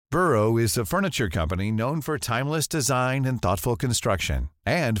Burrow is a furniture company known for timeless design and thoughtful construction,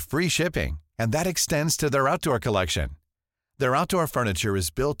 and free shipping, and that extends to their outdoor collection. Their outdoor furniture is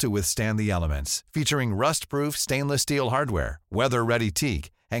built to withstand the elements, featuring rust-proof stainless steel hardware, weather-ready teak,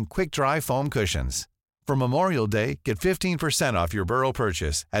 and quick-dry foam cushions. For Memorial Day, get 15% off your Burrow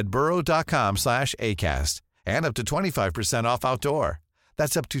purchase at burrow.com/ACAST and up to 25% off outdoor.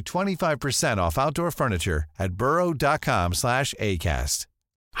 That's up to 25% off outdoor furniture at burrow.com/ACAST.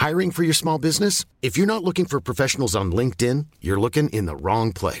 Hiring for your small business? If you're not looking for professionals on LinkedIn, you're looking in the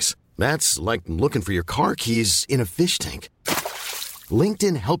wrong place. That's like looking for your car keys in a fish tank.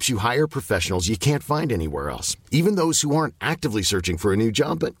 LinkedIn helps you hire professionals you can't find anywhere else, even those who aren't actively searching for a new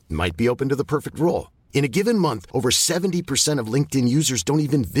job but might be open to the perfect role. In a given month, over 70% of LinkedIn users don't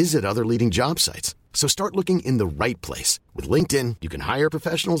even visit other leading job sites. So start looking in the right place. With LinkedIn, you can hire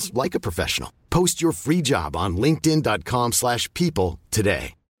professionals like a professional. Post your free job on linkedin.com/people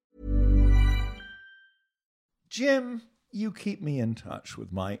today. Jim, you keep me in touch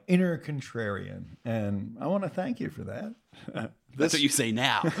with my inner contrarian, and I want to thank you for that. That's what you say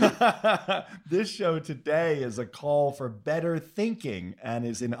now. This show today is a call for better thinking and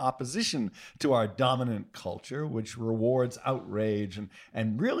is in opposition to our dominant culture, which rewards outrage and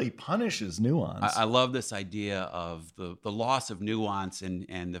really punishes nuance. I love this idea of the loss of nuance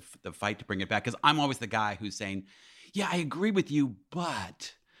and the fight to bring it back, because I'm always the guy who's saying, yeah, I agree with you,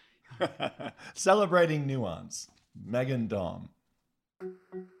 but... Celebrating nuance. Megan Daum.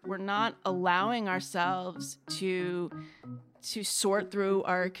 We're not allowing ourselves to sort through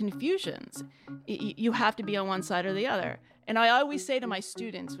our confusions. You have to be on one side or the other. And I always say to my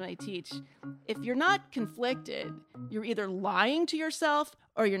students when I teach, if you're not conflicted, you're either lying to yourself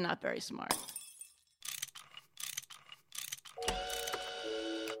or you're not very smart.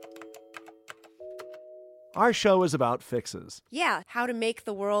 Our show is about fixes. Yeah, how to make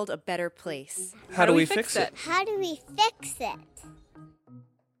the world a better place. How do we fix it? How do we fix it?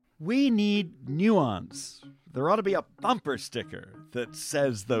 We need nuance. There ought to be a bumper sticker that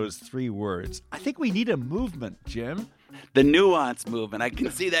says those three words. I think we need a movement, Jim. The nuance movement. I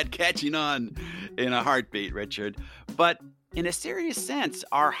can see that catching on in a heartbeat, Richard. But in a serious sense,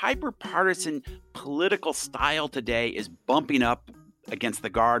 our hyper-partisan political style today is bumping up against the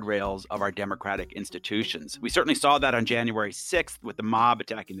guardrails of our democratic institutions. We certainly saw that on January 6th with the mob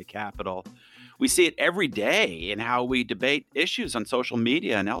attacking the Capitol. We see it every day in how we debate issues on social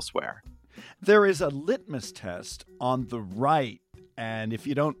media and elsewhere. There is a litmus test on the right, and if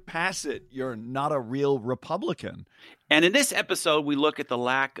you don't pass it, you're not a real Republican. And in this episode, we look at the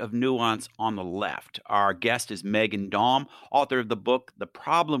lack of nuance on the left. Our guest is Megan Daum, author of the book, The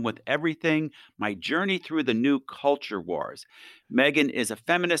Problem with Everything, My Journey Through the New Culture Wars. Megan is a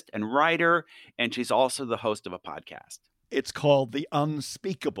feminist and writer, and she's also the host of a podcast. It's called The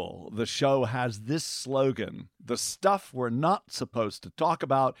Unspeakable. The show has this slogan: the stuff we're not supposed to talk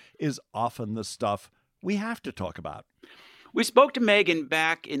about is often the stuff we have to talk about. We spoke to Megan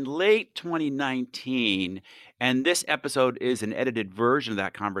back in late 2019, and this episode is an edited version of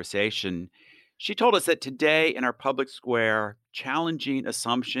that conversation. She told us that today in our public square, challenging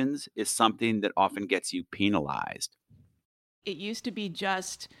assumptions is something that often gets you penalized. It used to be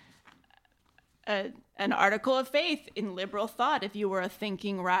just an article of faith in liberal thought. If you were a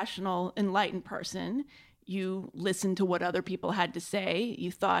thinking, rational, enlightened person, you listened to what other people had to say.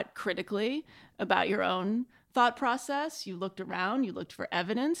 You thought critically about your own thought process. You looked around, you looked for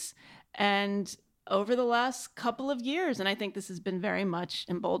evidence. And over the last couple of years, and I think this has been very much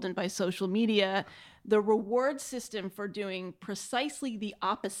emboldened by social media, the reward system for doing precisely the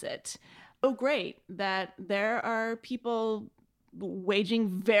opposite. Oh, great that there are people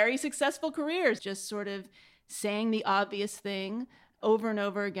waging very successful careers, just sort of saying the obvious thing over and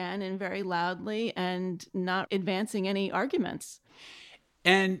over again and very loudly and not advancing any arguments.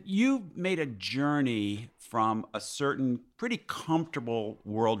 And you made a journey from a certain pretty comfortable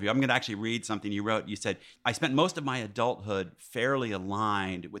worldview. I'm going to actually read something you wrote. You said, I spent most of my adulthood fairly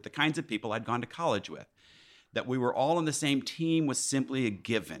aligned with the kinds of people I'd gone to college with. That we were all on the same team was simply a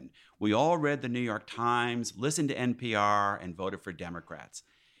given. We all read the New York Times, listened to NPR, and voted for Democrats.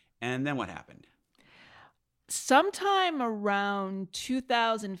 And then what happened? Sometime around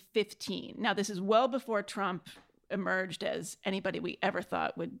 2015. Now, this is well before Trump emerged as anybody we ever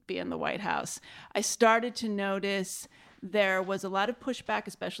thought would be in the White House. I started to notice there was a lot of pushback,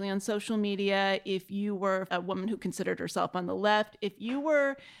 especially on social media. If you were a woman who considered herself on the left, if you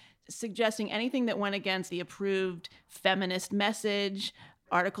were suggesting anything that went against the approved feminist message,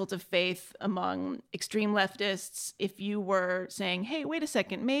 articles of faith among extreme leftists. If you were saying, hey, wait a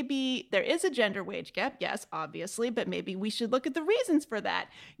second, maybe there is a gender wage gap, yes, obviously, but maybe we should look at the reasons for that,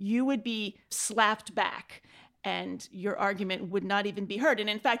 you would be slapped back and your argument would not even be heard. And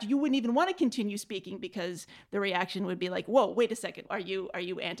in fact, you wouldn't even want to continue speaking because the reaction would be like, whoa, wait a second, are you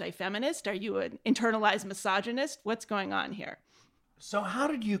anti-feminist? Are you an internalized misogynist? What's going on here? So how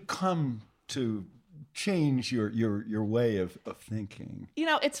did you come to change your way of thinking? You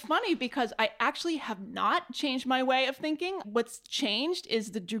know, it's funny because I actually have not changed my way of thinking. What's changed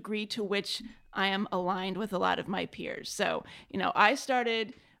is the degree to which I am aligned with a lot of my peers. So, you know, I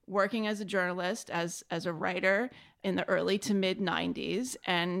started working as a journalist, as a writer in the early to mid 90s.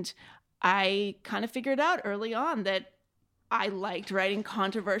 And I kind of figured out early on that I liked writing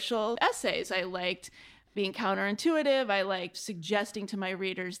controversial essays. I liked being counterintuitive. I liked suggesting to my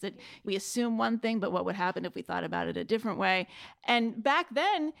readers that we assume one thing, but what would happen if we thought about it a different way? And back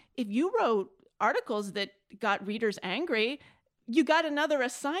then, if you wrote articles that got readers angry, you got another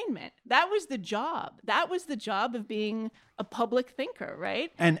assignment. That was the job. That was the job of being a public thinker,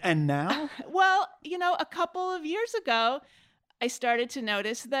 right? And now? Well, you know, a couple of years ago, I started to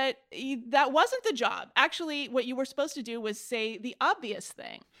notice that that wasn't the job. Actually, what you were supposed to do was say the obvious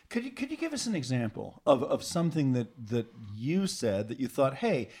thing. Could you give us an example of something that you said that you thought,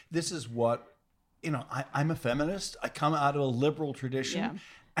 hey, this is what, you know, I'm a feminist. I come out of a liberal tradition,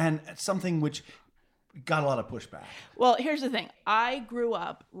 and something which got a lot of pushback. Well, here's the thing. I grew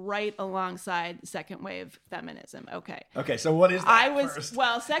up right alongside second wave feminism. Okay, so what is that first?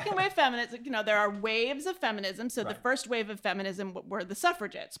 Well, second wave feminism, you know, there are waves of feminism. So the first wave of feminism were the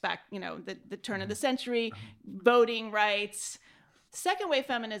suffragettes back, you know, the turn of the century, voting rights. Second wave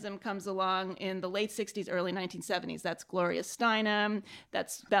feminism comes along in the late 60s, early 1970s. That's Gloria Steinem,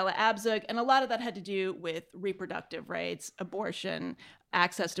 that's Bella Abzug, and a lot of that had to do with reproductive rights, abortion,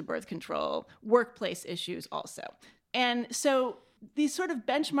 access to birth control, workplace issues also. And so these sort of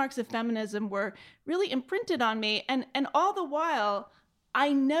benchmarks of feminism were really imprinted on me. And all the while,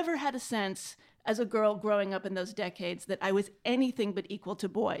 I never had a sense as a girl growing up in those decades that I was anything but equal to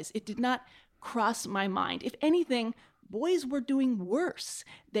boys. It did not cross my mind. If anything, boys were doing worse.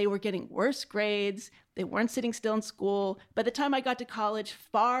 They were getting worse grades. They weren't sitting still in school. By the time I got to college,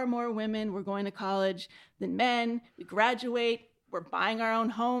 far more women were going to college than men. We graduate. We're buying our own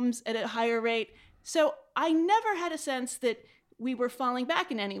homes at a higher rate. So I never had a sense that we were falling back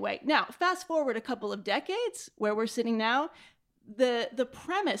in any way. Now, fast forward a couple of decades where we're sitting now, the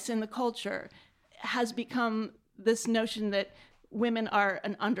premise in the culture has become this notion that women are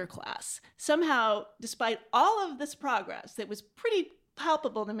an underclass. Somehow, despite all of this progress that was pretty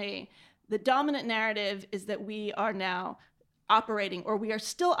palpable to me, the dominant narrative is that we are now operating, or we are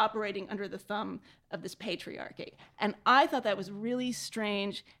still operating under the thumb of this patriarchy. And I thought that was really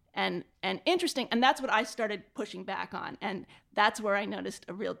strange and interesting. And that's what I started pushing back on. And that's where I noticed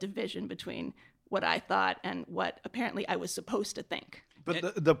a real division between what I thought and what apparently I was supposed to think.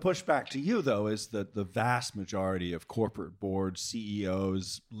 But the pushback to you, though, is that the vast majority of corporate boards,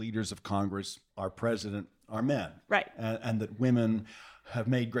 CEOs, leaders of Congress, our president, are men. Right. And that women have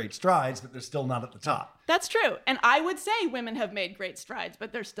made great strides, but they're still not at the top. That's true. And I would say women have made great strides,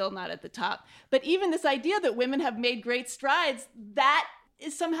 but they're still not at the top. But even this idea that women have made great strides, that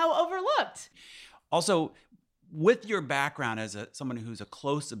is somehow overlooked. Also, with your background as someone who's a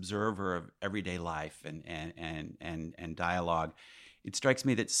close observer of everyday life and dialogue, it strikes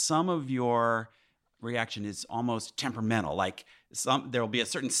me that some of your reaction is almost temperamental. Like there will be a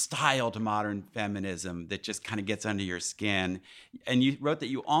certain style to modern feminism that just kind of gets under your skin. And you wrote that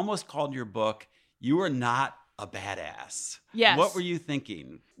you almost called your book, "You Are Not a Badass." Yes. What were you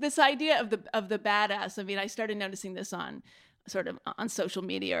thinking? This idea of the badass. I mean, I started noticing this on social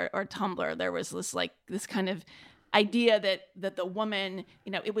media or Tumblr. There was this kind of idea that the woman,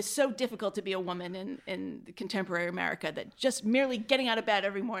 you know, it was so difficult to be a woman in contemporary America that just merely getting out of bed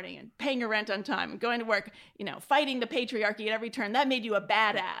every morning and paying your rent on time and going to work, you know, fighting the patriarchy at every turn, that made you a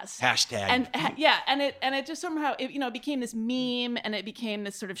badass. Hashtag. And it just somehow, became this meme, and it became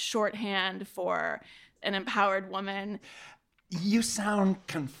this sort of shorthand for an empowered woman. You sound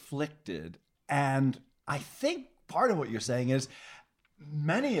conflicted, and I think part of what you're saying is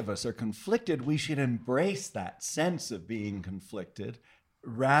many of us are conflicted. We should embrace that sense of being conflicted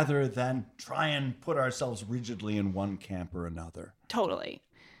rather than try and put ourselves rigidly in one camp or another. Totally.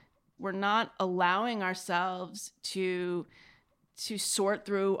 We're not allowing ourselves to sort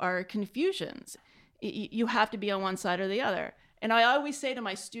through our confusions. You have to be on one side or the other. And I always say to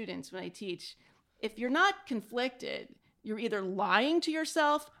my students when I teach, if you're not conflicted, you're either lying to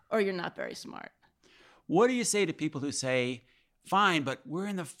yourself or you're not very smart. What do you say to people who say, fine, but we're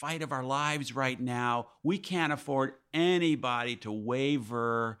in the fight of our lives right now. We can't afford anybody to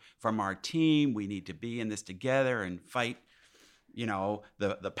waver from our team. We need to be in this together and fight,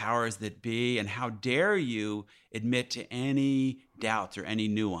 the powers that be. And how dare you admit to any doubts or any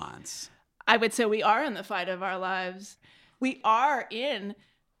nuance? I would say we are in the fight of our lives. We are in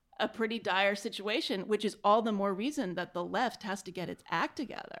a pretty dire situation, which is all the more reason that the left has to get its act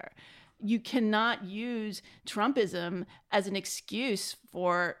together. You cannot use Trumpism as an excuse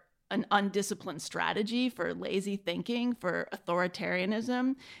for an undisciplined strategy, for lazy thinking, for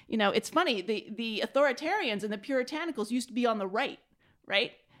authoritarianism. It's funny, the authoritarians and the puritanicals used to be on the right?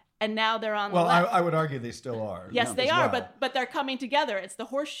 And now they're on the left. Well, I would argue they still are. Yes, they are, but they're coming together. It's the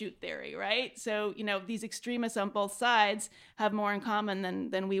horseshoe theory, right? So, these extremists on both sides have more in common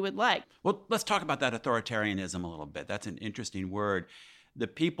than we would like. Well, let's talk about that authoritarianism a little bit. That's an interesting word. The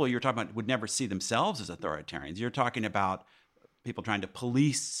people you're talking about would never see themselves as authoritarians. You're talking about people trying to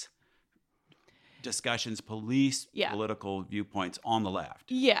police discussions, police political viewpoints on the left.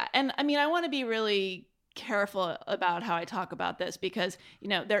 Yeah, and I want to be really careful about how I talk about this because,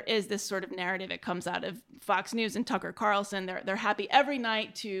 there is this sort of narrative that comes out of Fox News and Tucker Carlson. They're happy every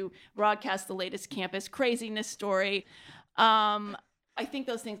night to broadcast the latest campus craziness story. I think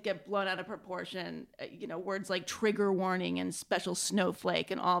those things get blown out of proportion. Words like trigger warning and special snowflake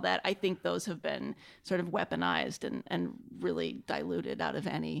and all that, I think those have been sort of weaponized and really diluted out of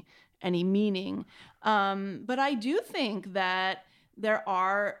any meaning. But I do think that there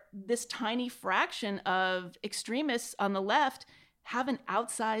are this tiny fraction of extremists on the left have an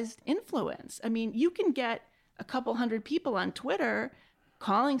outsized influence. You can get a couple hundred people on Twitter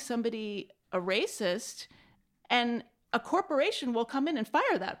calling somebody a racist, and a corporation will come in and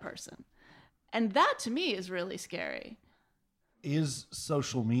fire that person. And that, to me, is really scary. Is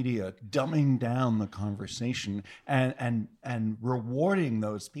social media dumbing down the conversation and rewarding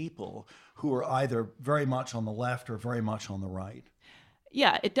those people who are either very much on the left or very much on the right?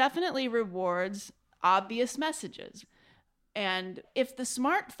 Yeah, it definitely rewards obvious messages. And if the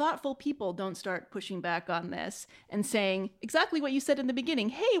smart, thoughtful people don't start pushing back on this and saying exactly what you said in the beginning,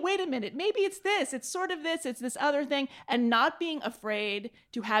 hey, wait a minute, maybe it's this, it's sort of this, it's this other thing, and not being afraid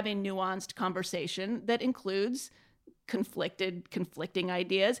to have a nuanced conversation that includes conflicting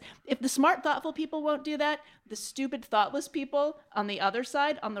ideas. If the smart, thoughtful people won't do that, the stupid, thoughtless people on the other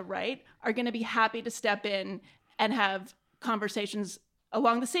side, on the right, are going to be happy to step in and have conversations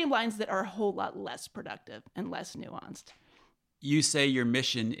along the same lines that are a whole lot less productive and less nuanced. You say your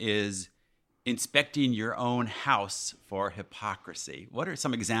mission is inspecting your own house for hypocrisy. What are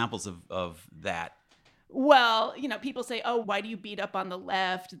some examples of that? Well, people say, oh, why do you beat up on the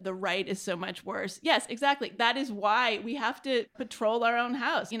left? The right is so much worse. Yes, exactly. That is why we have to patrol our own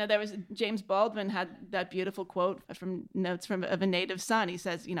house. There was James Baldwin had that beautiful quote from Notes of a Native Son. He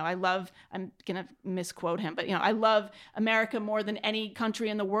says, I'm going to misquote him, but, I love America more than any country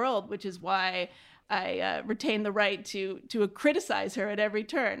in the world, which is why I retain the right to criticize her at every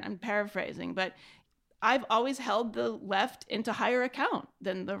turn. I'm paraphrasing, but I've always held the left into higher account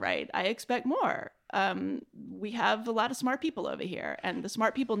than the right. I expect more. We have a lot of smart people over here, and the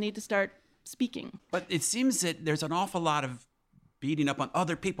smart people need to start speaking. But it seems that there's an awful lot of beating up on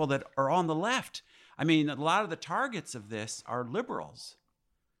other people that are on the left. A lot of the targets of this are liberals.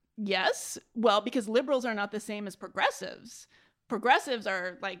 Yes. Well, because liberals are not the same as progressives. Progressives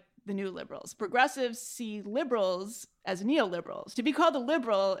are like the new liberals. Progressives see liberals as neoliberals. To be called a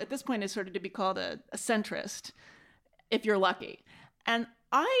liberal at this point is sort of to be called a centrist, if you're lucky. And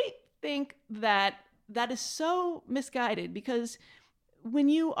I think that is so misguided, because when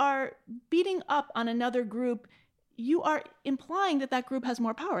you are beating up on another group, you are implying that group has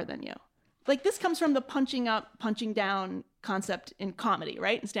more power than you. Like, this comes from the punching up, punching down concept in comedy,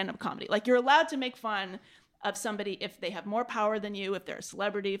 right? In stand-up comedy. Like, you're allowed to make fun of somebody if they have more power than you, if they're a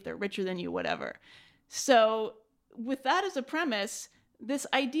celebrity, if they're richer than you, whatever. So with that as a premise, this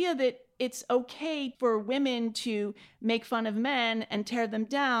idea that it's okay for women to make fun of men and tear them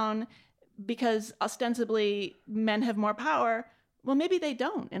down because ostensibly men have more power, well, maybe they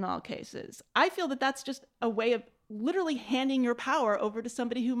don't in all cases. I feel that that's just a way of literally handing your power over to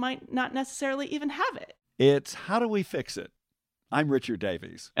somebody who might not necessarily even have it. It's How Do We Fix It? I'm Richard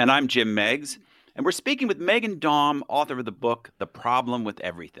Davies. And I'm Jim Meigs. And we're speaking with Megan Daum, author of the book, The Problem with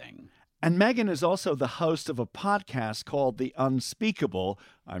Everything. And Megan is also the host of a podcast called The Unspeakable.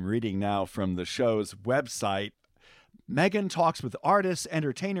 I'm reading now from the show's website. Megan talks with artists,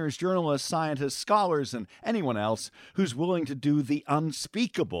 entertainers, journalists, scientists, scholars, and anyone else who's willing to do the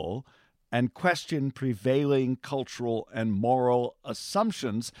unspeakable and question prevailing cultural and moral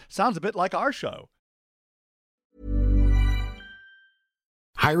assumptions. Sounds a bit like our show.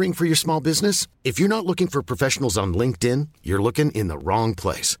 Hiring for your small business? If you're not looking for professionals on LinkedIn, you're looking in the wrong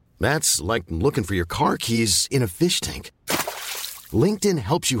place. That's like looking for your car keys in a fish tank. LinkedIn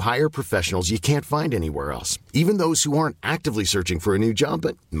helps you hire professionals you can't find anywhere else, even those who aren't actively searching for a new job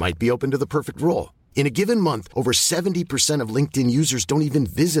but might be open to the perfect role. In a given month, over 70% of LinkedIn users don't even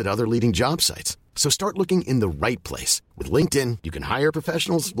visit other leading job sites. So start looking in the right place. With LinkedIn, you can hire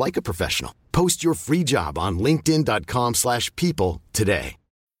professionals like a professional. Post your free job on linkedin.com/people today.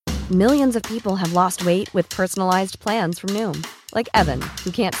 Millions of people have lost weight with personalized plans from Noom. Like Evan,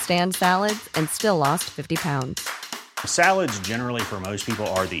 who can't stand salads and still lost 50 pounds. Salads generally for most people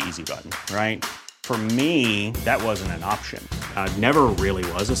are the easy button, right? For me, that wasn't an option. I never really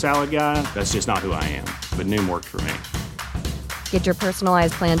was a salad guy. That's just not who I am. But Noom worked for me. Get your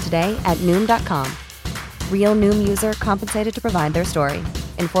personalized plan today at Noom.com. Real Noom user compensated to provide their story.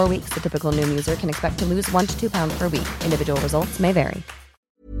 In 4 weeks, the typical Noom user can expect to lose 1 to 2 pounds per week. Individual results may vary.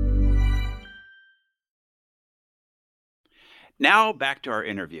 Now back to our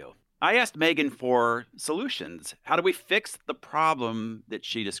interview. I asked Megan for solutions. How do we fix the problem that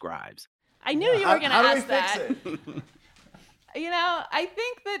she describes? I knew you were going to ask that. How do we fix it? I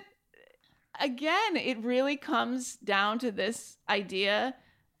think that, again, it really comes down to this idea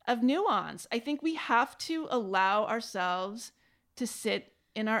of nuance. I think we have to allow ourselves to sit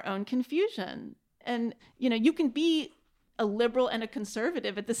in our own confusion. And, you can be a liberal and a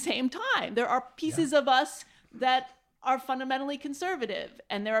conservative at the same time. There are pieces of us that are fundamentally conservative,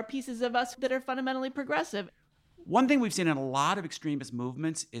 and there are pieces of us that are fundamentally progressive. One thing we've seen in a lot of extremist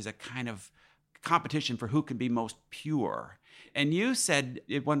movements is a kind of competition for who can be most pure. And you said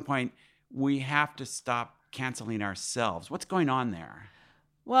at one point, we have to stop canceling ourselves. What's going on there?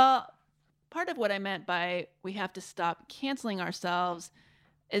 Well, part of what I meant by we have to stop canceling ourselves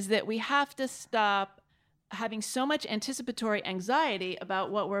is that we have to stop having so much anticipatory anxiety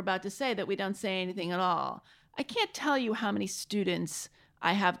about what we're about to say that we don't say anything at all. I can't tell you how many students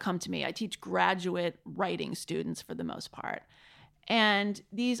I have come to me. I teach graduate writing students for the most part. And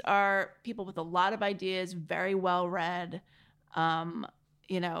these are people with a lot of ideas, very well read,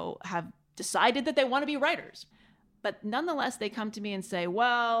 have decided that they want to be writers. But nonetheless, they come to me and say,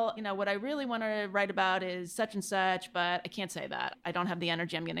 well, what I really want to write about is such and such, but I can't say that. I don't have the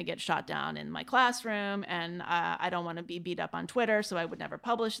energy. I'm going to get shot down in my classroom, and I don't want to be beat up on Twitter, so I would never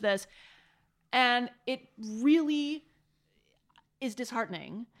publish this. And it really is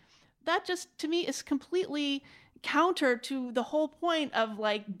disheartening. That just, to me, is completely counter to the whole point of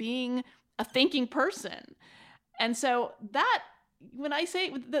being a thinking person. And so that, when I say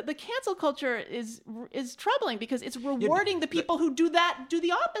the cancel culture is troubling because it's rewarding the people who do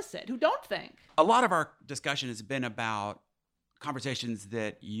the opposite, who don't think. A lot of our discussion has been about conversations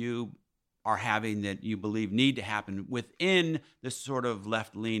that you are having that you believe need to happen within this sort of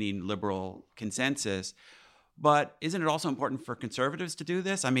left-leaning liberal consensus. But isn't it also important for conservatives to do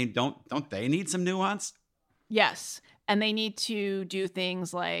this? I mean, don't they need some nuance? Yes. And they need to do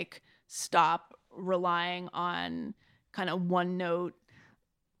things like stop relying on kind of one-note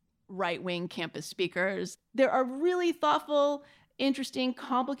right-wing campus speakers. There are really thoughtful, interesting,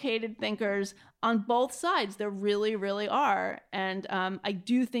 complicated thinkers on both sides. There really, really are. And I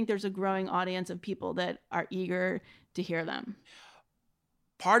do think there's a growing audience of people that are eager to hear them.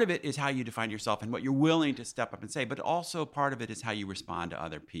 Part of it is how you define yourself and what you're willing to step up and say, but also part of it is how you respond to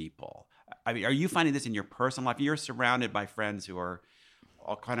other people. I mean, are you finding this in your personal life? You're surrounded by friends who are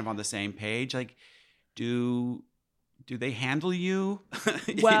all kind of on the same page. Like, do they handle you,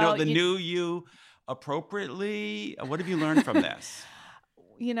 Well, new you appropriately? What have you learned from this?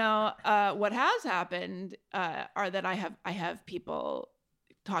 What has happened are that I have people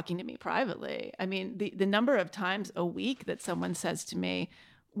talking to me privately. I mean, the number of times a week that someone says to me,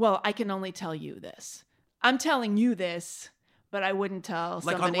 well, I can only tell you this. I'm telling you this, but I wouldn't tell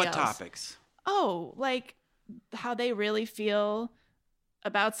somebody else. Like on what topics? Oh, like how they really feel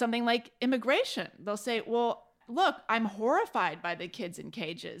about something like immigration. They'll say, well, look, I'm horrified by the kids in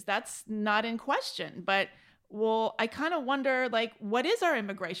cages. That's not in question. But, well, I kind of wonder, what is our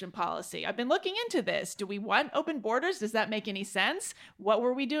immigration policy? I've been looking into this. Do we want open borders? Does that make any sense? What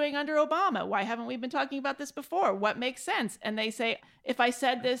were we doing under Obama? Why haven't we been talking about this before? What makes sense? And they say, if I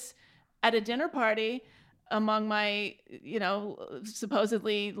said this at a dinner party among my,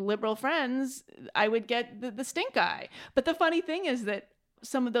 supposedly liberal friends, I would get the stink eye. But the funny thing is that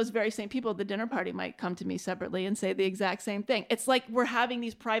some of those very same people at the dinner party might come to me separately and say the exact same thing. It's like we're having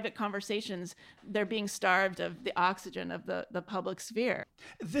these private conversations. They're being starved of the oxygen of the public sphere.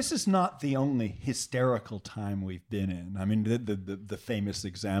 This is not the only hysterical time we've been in. I mean, the famous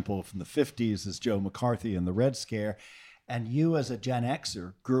example from the 50s is Joe McCarthy and the Red Scare. And you, as a Gen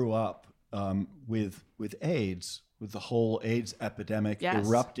Xer, grew up with AIDS, with the whole AIDS epidemic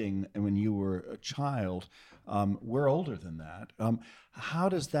erupting when you were a child. We're older than that. How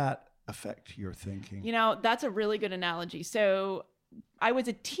does that affect your thinking? You know, that's a really good analogy. So I was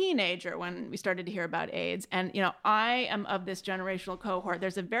a teenager when we started to hear about AIDS. And, you know, I am of this generational cohort.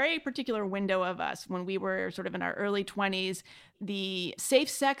 There's a very particular window of us when we were sort of in our early 20s. The safe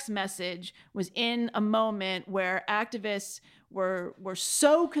sex message was in a moment where activists were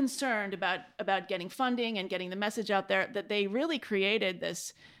so concerned about getting funding and getting the message out there that they really created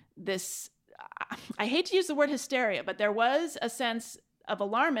this, I hate to use the word hysteria, but there was a sense of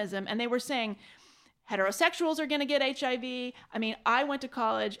alarmism. And they were saying, heterosexuals are going to get HIV. I mean, I went to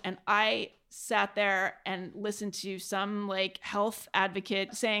college and I sat there and listened to some like health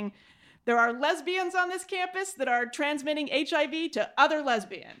advocate saying, there are lesbians on this campus that are transmitting HIV to other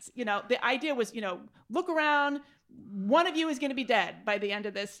lesbians. You know, the idea was, you know, look around, one of you is going to be dead by the end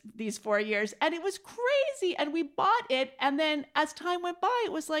of these 4 years. And it was crazy. And we bought it. And then as time went by,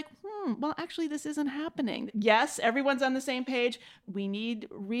 it was like, well, actually, this isn't happening. Yes, everyone's on the same page. We need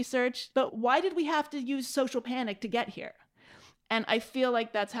research. But why did we have to use social panic to get here? And I feel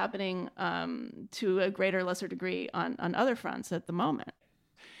like that's happening to a greater or lesser degree on other fronts at the moment.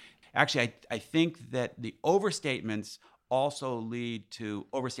 Actually, I think that the overstatements also lead to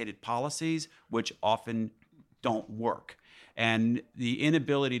overstated policies, which often don't work. And the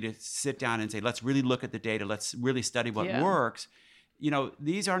inability to sit down and say, let's really look at the data, let's really study what works. You know,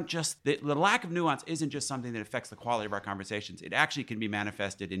 these aren't just, the lack of nuance isn't just something that affects the quality of our conversations. It actually can be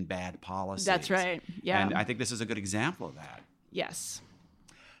manifested in bad policies. That's right. Yeah. And I think this is a good example of that. Yes.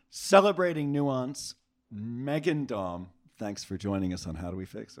 Celebrating nuance, Meghan Daum, thanks for joining us on How Do We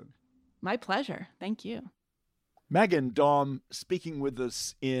Fix It? My pleasure. Thank you. Meghan Daum speaking with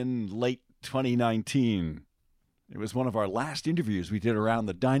us in late 2019. It was one of our last interviews we did around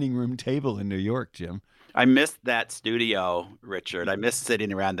the dining room table in New York, Jim. I missed that studio, Richard. I missed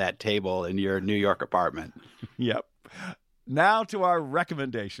sitting around that table in your New York apartment. Yep. Now to our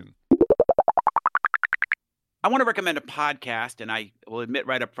recommendation. I want to recommend a podcast, and I will admit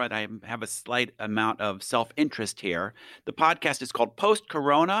right up front I have a slight amount of self-interest here. The podcast is called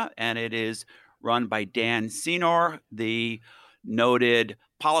Post-Corona, and it is run by Dan Senor, the noted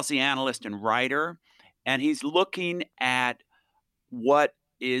policy analyst and writer. And he's looking at what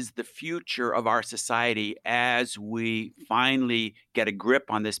is the future of our society as we finally get a grip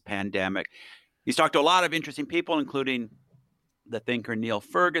on this pandemic. He's talked to a lot of interesting people, including the thinker Neil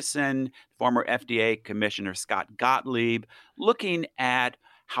Ferguson, former FDA Commissioner Scott Gottlieb, looking at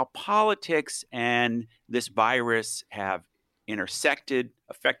how politics and this virus have intersected,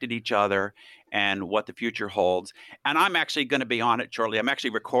 affected each other, and what the future holds. And I'm actually going to be on it shortly. I'm actually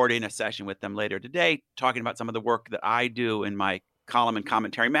recording a session with them later today, talking about some of the work that I do in my column and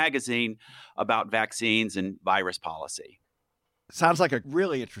commentary magazine about vaccines and virus policy. Sounds like a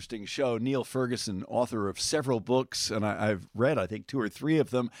really interesting show. Neil Ferguson, author of several books, and I've read, I think, 2 or 3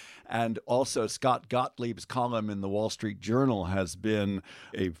 of them. And also Scott Gottlieb's column in the Wall Street Journal has been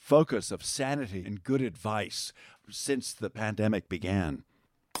a focus of sanity and good advice since the pandemic began.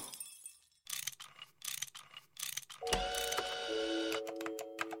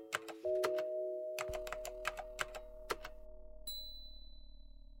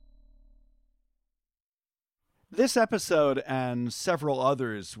 This episode and several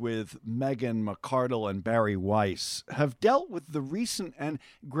others with Megan McArdle and Barry Weiss have dealt with the recent and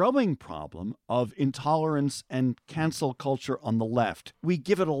growing problem of intolerance and cancel culture on the left. We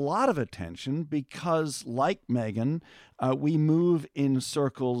give it a lot of attention because, like Megan, we move in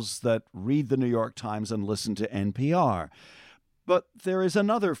circles that read the New York Times and listen to NPR. But there is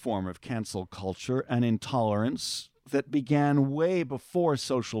another form of cancel culture and intolerance that began way before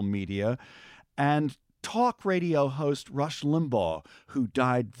social media, and talk radio host Rush Limbaugh, who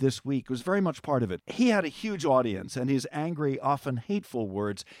died this week, was very much part of it. He had a huge audience, and his angry, often hateful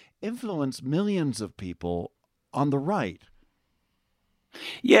words influenced millions of people on the right.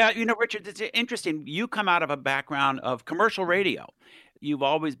 Yeah, you know, Richard, it's interesting. You come out of a background of commercial radio. You've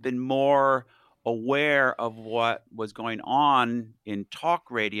always been more aware of what was going on in talk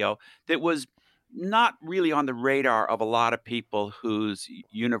radio that was not really on the radar of a lot of people whose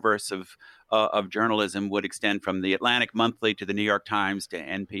universe of journalism would extend from the Atlantic Monthly to the New York Times to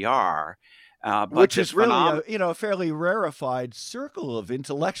NPR. Which is really a fairly rarefied circle of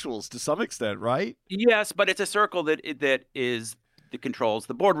intellectuals to some extent, right? Yes, but it's a circle that controls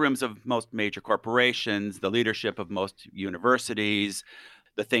the boardrooms of most major corporations, the leadership of most universities,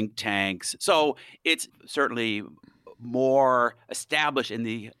 the think tanks. So it's certainly more established in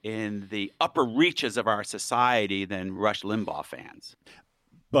the upper reaches of our society than Rush Limbaugh fans.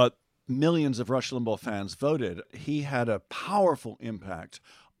 But millions of Rush Limbaugh fans voted. He had a powerful impact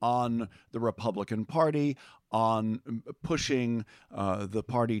on the Republican Party, on pushing the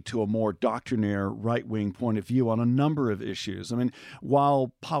party to a more doctrinaire right-wing point of view on a number of issues. I mean,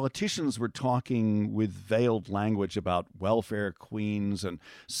 while politicians were talking with veiled language about welfare queens and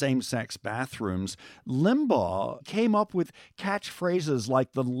same-sex bathrooms, Limbaugh came up with catchphrases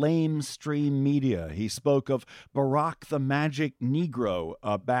like the lamestream media. He spoke of Barack the Magic Negro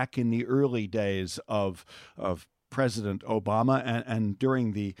back in the early days of President Obama and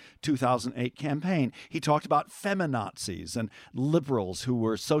during the 2008 campaign. He talked about feminazis and liberals who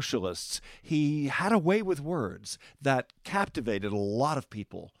were socialists. He had a way with words that captivated a lot of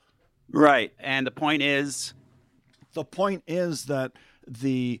people. Right. And the point is? The point is that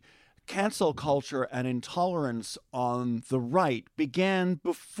the cancel culture and intolerance on the right began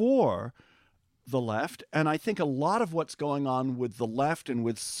before the left. And I think a lot of what's going on with the left and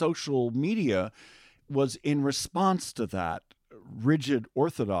with social media was in response to that rigid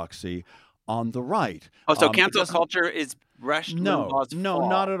orthodoxy on the right. Oh, so cancel culture is Rush Limbaugh's No, fault.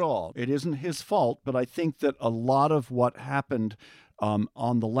 not at all. It isn't his fault, but I think that a lot of what happened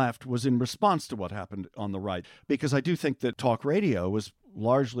on the left was in response to what happened on the right, because I do think that talk radio was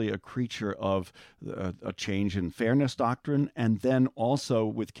largely a creature of a change in fairness doctrine, and then also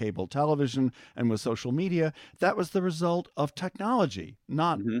with cable television and with social media, that was the result of technology,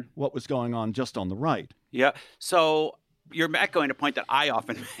 not what was going on just on the right. Yeah. So you're echoing a point that I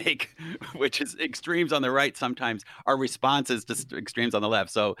often make, which is extremes on the right sometimes are responses to extremes on the left.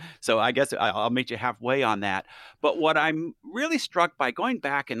 So I guess I'll meet you halfway on that. But what I'm really struck by going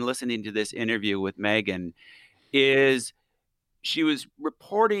back and listening to this interview with Megyn is she was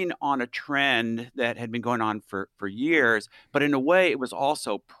reporting on a trend that had been going on for years, but in a way it was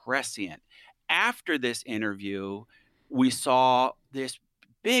also prescient. After this interview, we saw this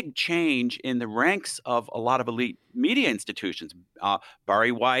big change in the ranks of a lot of elite media institutions.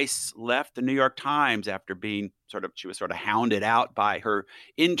 Bari Weiss left the New York Times after being she was sort of hounded out by her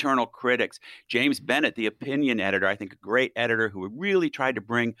internal critics. James Bennett, the opinion editor, I think a great editor who really tried to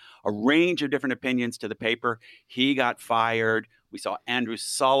bring a range of different opinions to the paper, he got fired. We saw Andrew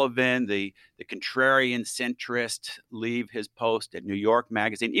Sullivan, the contrarian centrist, leave his post at New York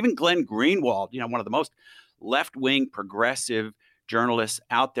Magazine. Even Glenn Greenwald, one of the most left-wing progressive journalists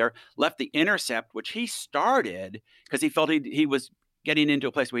out there, left The Intercept, which he started because he felt he was getting into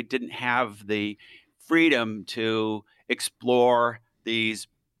a place where he didn't have the freedom to explore these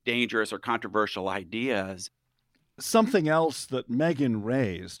dangerous or controversial ideas. Something else that Megyn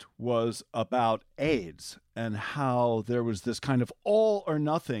raised was about AIDS and how there was this kind of all or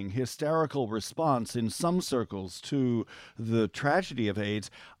nothing hysterical response in some circles to the tragedy of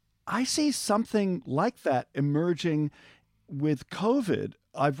AIDS. I see something like that emerging with COVID.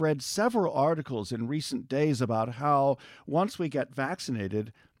 I've read several articles in recent days about how once we get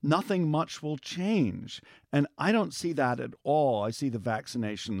vaccinated, nothing much will change. And I don't see that at all. I see the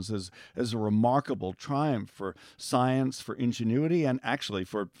vaccinations as a remarkable triumph for science, for ingenuity, and actually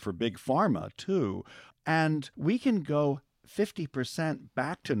for big pharma too. And we can go 50%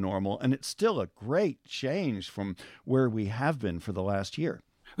 back to normal, and it's still a great change from where we have been for the last year.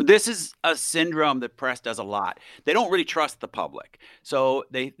 This is a syndrome that press does a lot. They don't really trust the public. So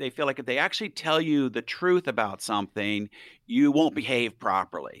they feel like if they actually tell you the truth about something, you won't behave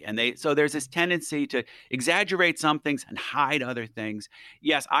properly. And so there's this tendency to exaggerate some things and hide other things.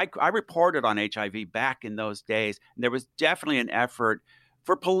 Yes, I reported on HIV back in those days, and there was definitely an effort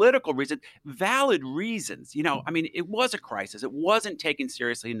for political reasons, valid reasons. It was a crisis. It wasn't taken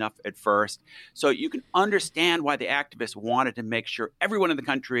seriously enough at first. So you can understand why the activists wanted to make sure everyone in the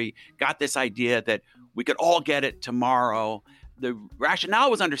country got this idea that we could all get it tomorrow. The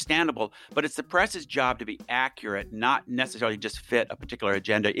rationale was understandable, but it's the press's job to be accurate, not necessarily just fit a particular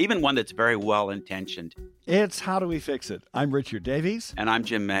agenda, even one that's very well-intentioned. It's How Do We Fix It? I'm Richard Davies. And I'm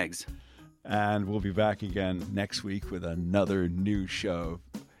Jim Meigs. And we'll be back again next week with another new show.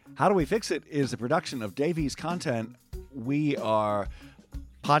 How Do We Fix It is a production of Davies Content. We are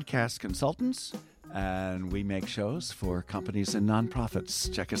podcast consultants, and we make shows for companies and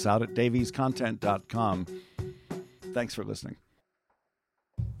nonprofits. Check us out at daviescontent.com. Thanks for listening.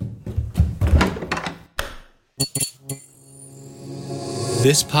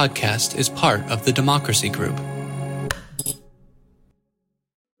 This podcast is part of the Democracy Group.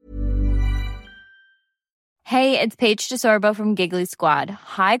 Hey, it's Paige DeSorbo from Giggly Squad.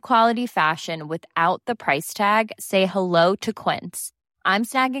 High quality fashion without the price tag. Say hello to Quince. I'm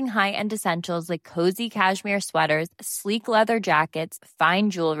snagging high-end essentials like cozy cashmere sweaters, sleek leather jackets, fine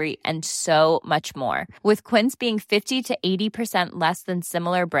jewelry, and so much more. With Quince being 50 to 80% less than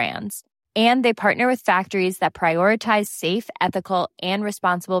similar brands. And they partner with factories that prioritize safe, ethical, and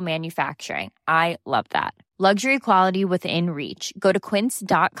responsible manufacturing. I love that. Luxury quality within reach. Go to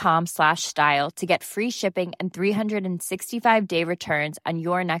quince.com/style to get free shipping and 365-day returns on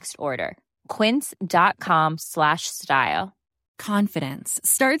your next order. Quince.com/style. Confidence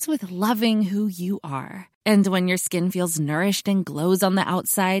starts with loving who you are. And when your skin feels nourished and glows on the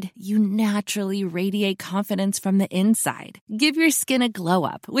outside, you naturally radiate confidence from the inside. Give your skin a glow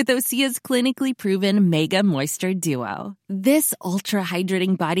up with Osea's clinically proven Mega Moisture Duo. This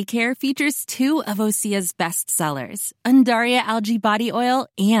ultra-hydrating body care features 2 of Osea's best sellers, Undaria Algae Body Oil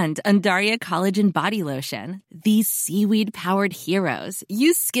and Undaria Collagen Body Lotion. These seaweed-powered heroes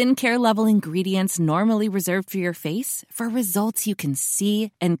use skincare-level ingredients normally reserved for your face for results you can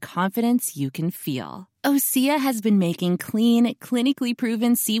see and confidence you can feel. Osea has been making clean, clinically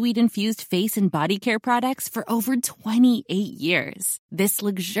proven seaweed-infused face and body care products for over 28 years. This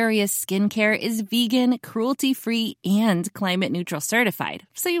luxurious skincare is vegan, cruelty-free, and climate-neutral certified,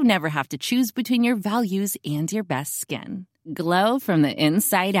 so you never have to choose between your values and your best skin. Glow from the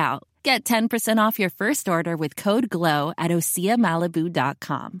inside out. Get 10% off your first order with code GLOW at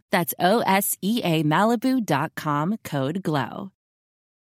OseaMalibu.com. That's OSEA Malibu.com, code GLOW.